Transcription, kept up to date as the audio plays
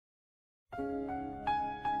Back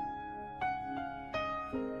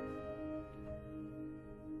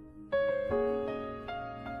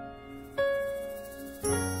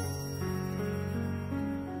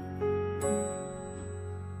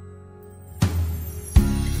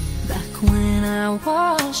when I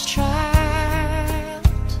was child,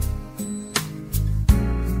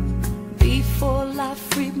 before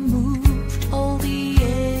life removed all the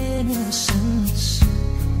innocence,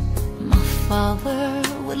 my father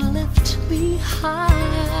would lift me high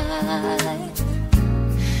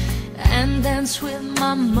and dance with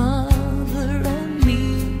my mother and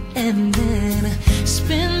me, and then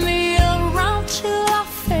spin me around till I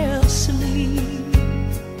fell asleep.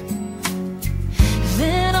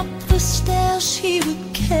 Then up the stairs he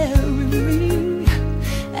would carry me,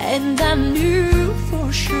 and I knew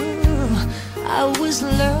for sure I was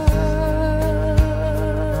loved.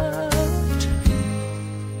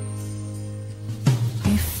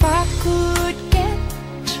 If I could get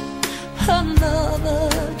another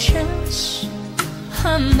chance,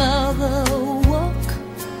 another walk,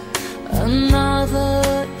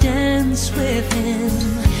 another dance with him,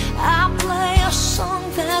 I'll play a song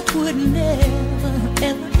that would never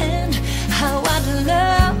ever end. How I'd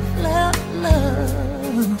love, love,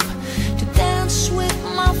 love to dance with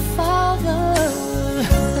my father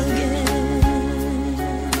again.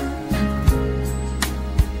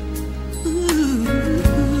 Ooh,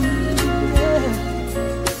 yeah.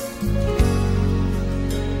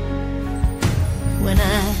 When I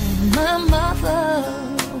and my mother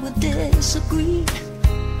would disagree,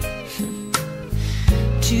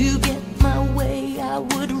 to get my way I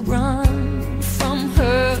would run from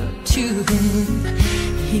her to him.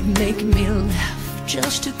 He'd make me laugh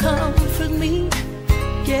just to comfort me,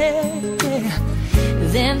 yeah, yeah.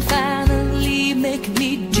 Then finally make me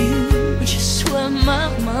do just what my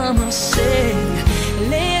mama said.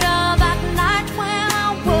 Later that night when I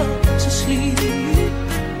was asleep,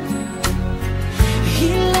 he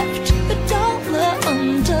left a dollar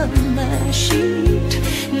under my sheet.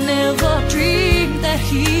 Never dreamed that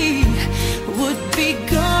he would be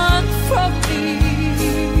gone from me.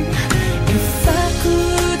 If I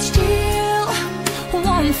could steal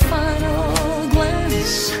one final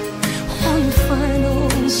glance, one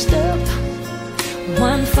final step,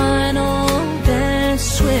 one final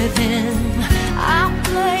dance with him, I'll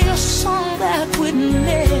play a song that would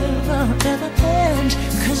never ever end.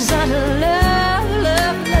 'Cause I love,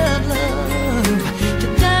 love, love, love to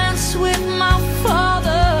dance with my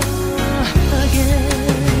father again.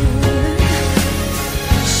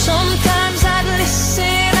 Sometimes I'd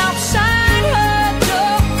listen outside her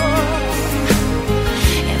door,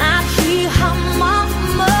 and I'd hear her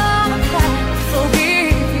mama cry for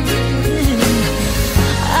him.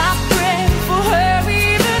 I pray for her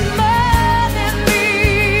even more than me.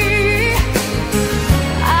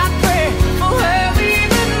 I pray for her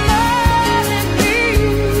even more than me.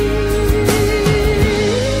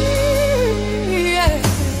 Yeah.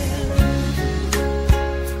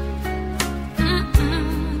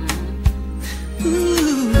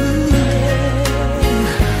 Ooh, yeah.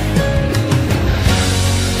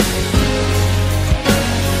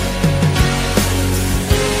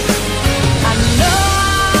 I know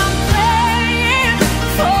I'm praying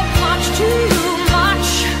for much too much,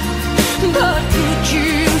 but could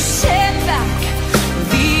you send back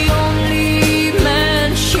the only man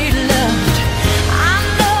she loved? I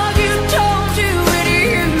know you don't do it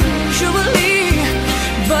usually,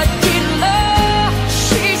 but you know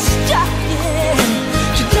she's dying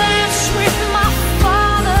to dance with my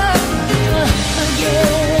father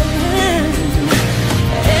again.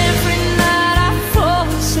 Every night I fall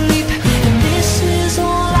asleep, and this is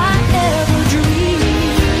all I ever dream.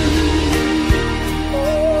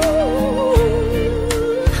 Ooh,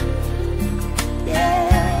 yeah,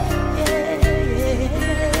 yeah, yeah.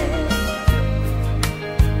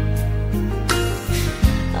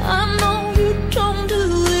 I know you don't do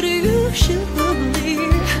it usually,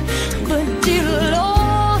 but dear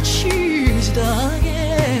Lord, she's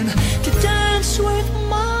dying to dance with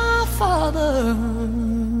my father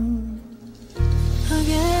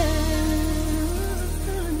again.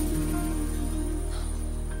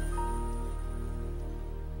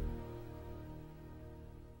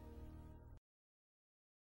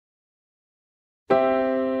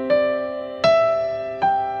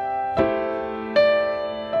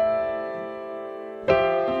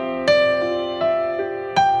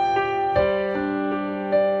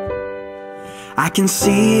 I can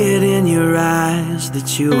see it in your eyes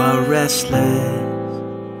that you are restless.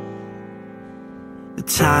 The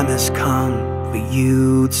time has come for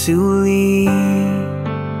you to leave.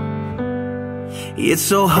 It's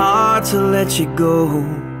so hard to let you go,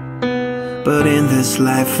 but in this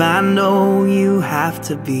life I know you have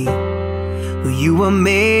to be who you were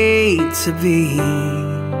made to be.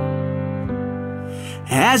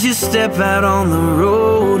 As you step out on the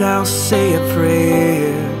road, I'll say a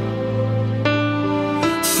prayer,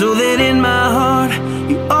 so that in my heart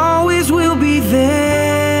you always will be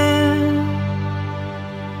there.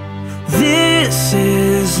 This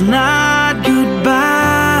is not goodbye.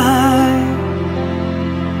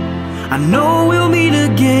 I know we'll meet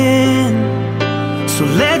again, so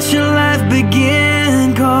let your life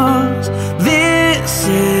begin, 'cause this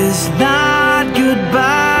is not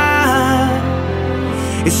goodbye.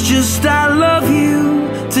 It's just I love you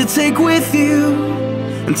to take with you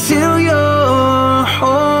until you're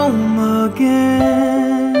home again.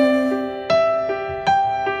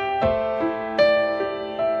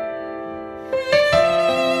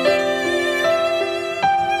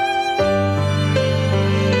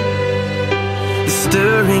 The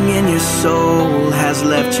stirring in your soul has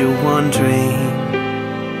left you wondering,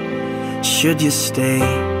 should you stay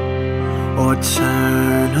or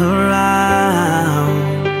turn around?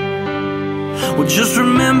 Well, just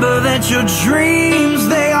remember that your dreams,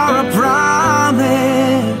 they are a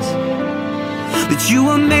promise, that you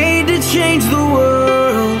were made to change the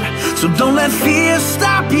world. So don't let fear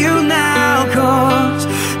stop you now, 'cause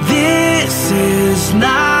this is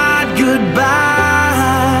not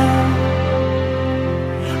goodbye.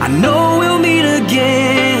 I know we'll meet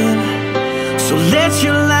again, so let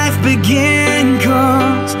your life begin,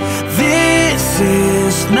 'cause this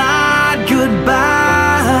is not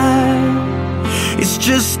goodbye. It's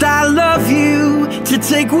just I love you to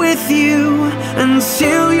take with you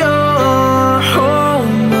until you're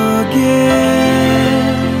home again.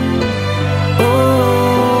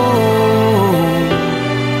 Oh,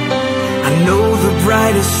 I know the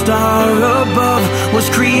brightest star above was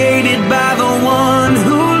created by the one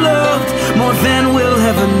who loved more than we'll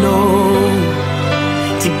ever know,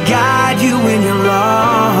 to guide you when you're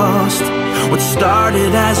lost. What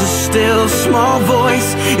started as a still small voice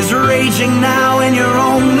is raging now, and your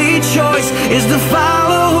only choice is to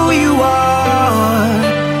follow who you are.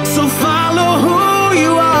 So follow who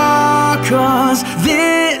you are, 'cause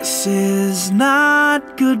this is not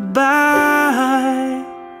goodbye.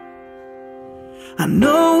 I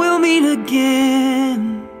know we'll meet again.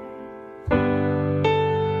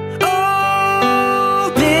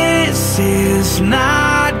 Oh, this is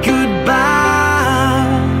not goodbye.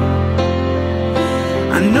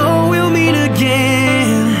 I know we'll meet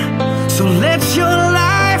again, so let your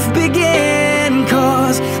life begin,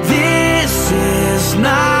 'cause this is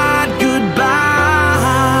not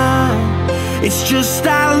goodbye. It's just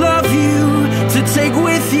I love you to take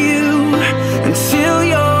with you until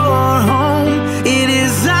you're home. It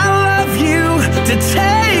is I love you to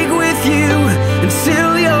take with you until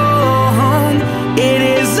you're home. It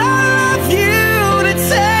is I love you to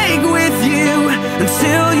take with you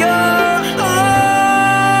until you're home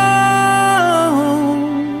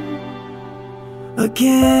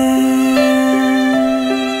again.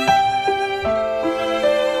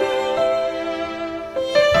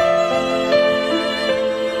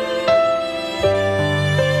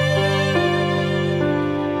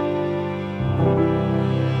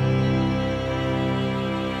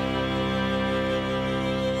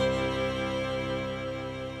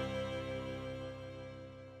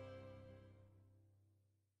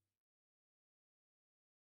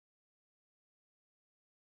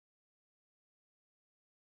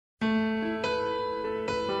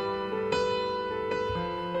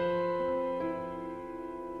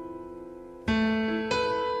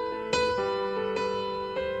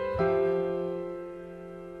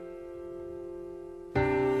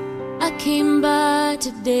 I came by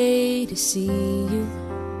today to see you.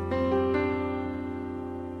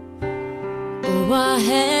 Oh, I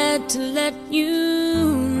had to let you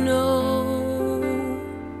know.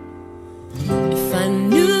 If I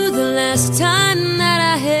knew the last time that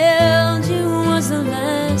I held you was the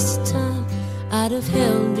last time, I'd have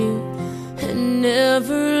held you and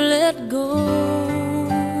never let go.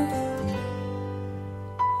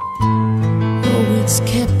 Oh, it's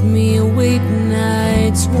kept me awake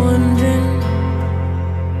nights wondering.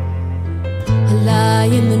 I lie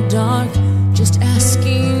in the dark just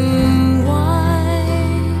asking why.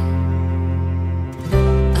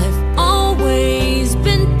 I've always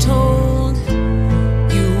been told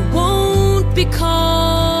you won't be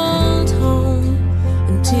called home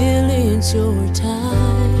until it's your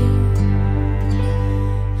time.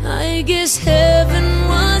 I guess heaven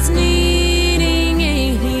was needing a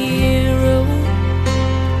hero,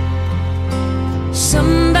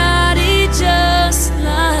 somebody just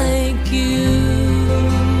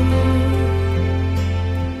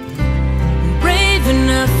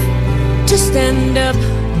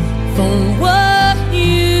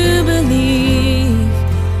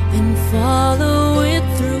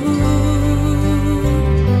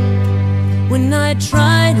when I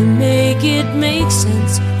try to make it make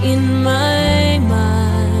sense in my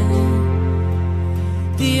mind.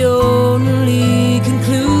 The only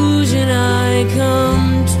conclusion I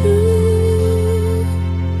come to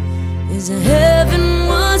is that heaven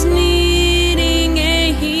was needing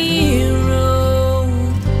a hero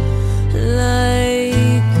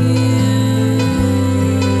like you.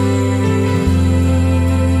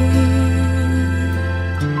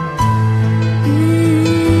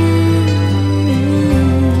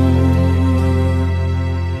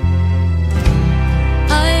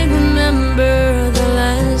 I remember the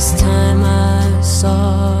last time I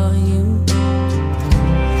saw you.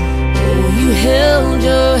 Oh, you held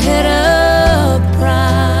your head up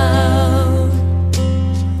proud.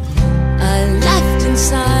 I laughed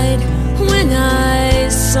inside when I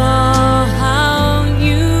saw how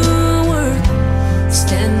you were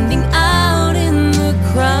standing out in the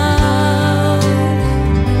crowd.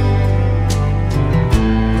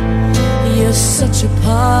 You're such a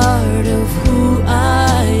part of who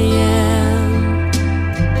I am.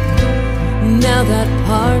 Now that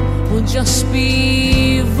part will just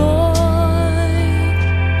be void.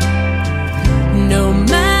 No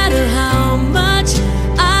matter how much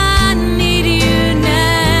I need you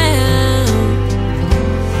now,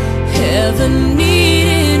 heaven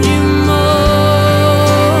needed you more.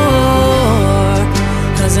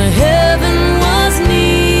 'Cause heaven was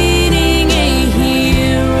needing a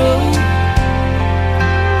hero,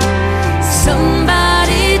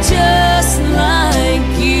 somebody just like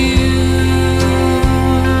you,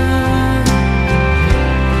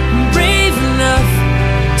 brave enough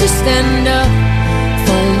to stand up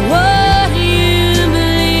for what you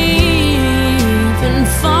believe and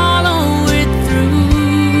follow it through.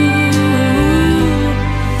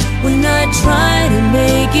 When I try to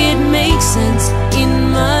make it make sense in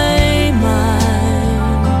my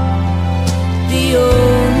mind, the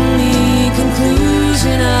only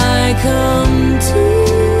conclusion I come to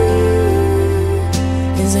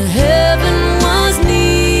is that heaven was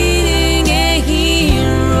needing a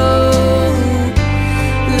hero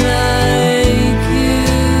like you.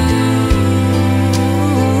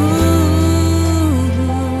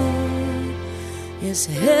 Yes,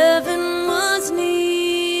 heaven was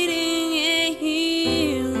needing a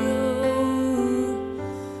hero,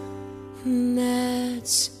 and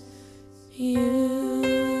that's you.